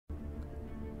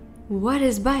What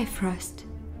is Bifrost?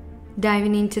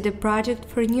 Diving into the project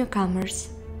for newcomers.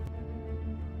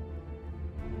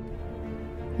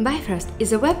 Bifrost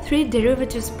is a Web3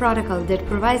 derivatives protocol that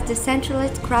provides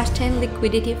decentralized cross-chain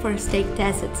liquidity for staked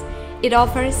assets. It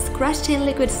offers cross-chain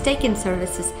liquid staking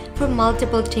services for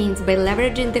multiple chains by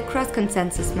leveraging the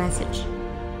cross-consensus message.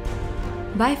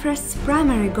 Bifrost's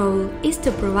primary goal is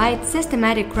to provide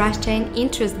systematic cross-chain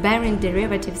interest-bearing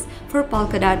derivatives for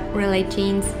Polkadot relay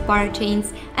chains,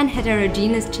 parachains, and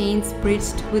heterogeneous chains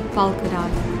bridged with Polkadot.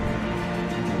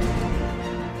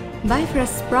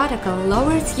 Bifrost's protocol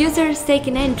lowers user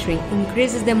staking entry,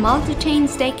 increases the multi-chain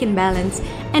staking balance,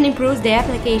 and improves the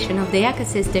application of the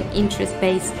ecosystem interest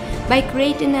base by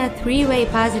creating a three-way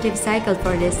positive cycle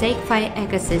for the StakeFi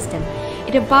ecosystem.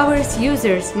 It empowers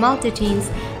users, multi-chains,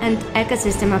 and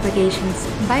ecosystem applications.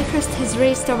 Bifrost has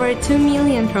raised over $2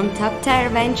 million from top-tier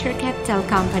venture capital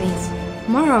companies.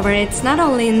 Moreover, it's not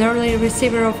only an early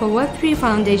receiver of a Web3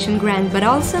 Foundation grant, but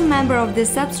also a member of the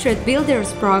Substrate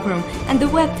Builders program and the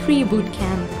Web3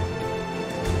 Bootcamp.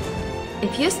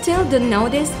 If you still don't know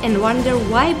this and wonder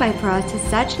why Bifrost has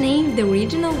such name, the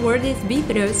original word is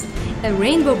Bifrost, a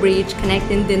rainbow bridge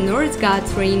connecting the Norse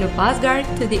god's reign of Asgard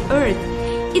to the Earth.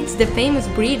 It's the famous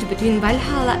bridge between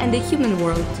Valhalla and the human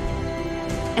world.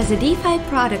 As a DeFi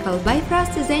protocol,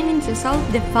 Bifrost is aiming to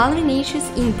solve the following issues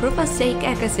in proof-of-stake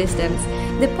ecosystems: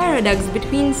 the paradox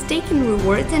between staking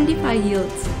rewards and DeFi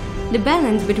yields, the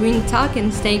balance between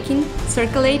token staking,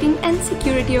 circulating, and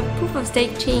security of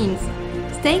proof-of-stake chains,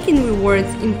 staking rewards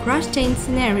in cross-chain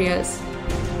scenarios.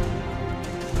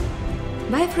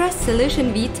 Bifrost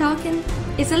Solution V token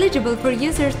is eligible for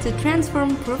users to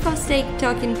transform proof-of-stake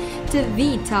token to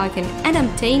V token and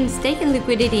obtain staking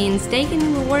liquidity and staking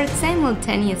rewards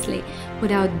simultaneously,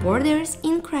 without borders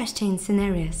in cross-chain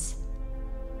scenarios.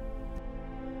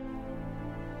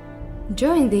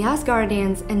 Join the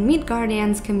Asgardians and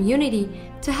Midgardians community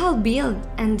to help build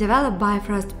and develop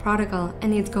Bifrost protocol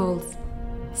and its goals.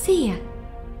 See ya!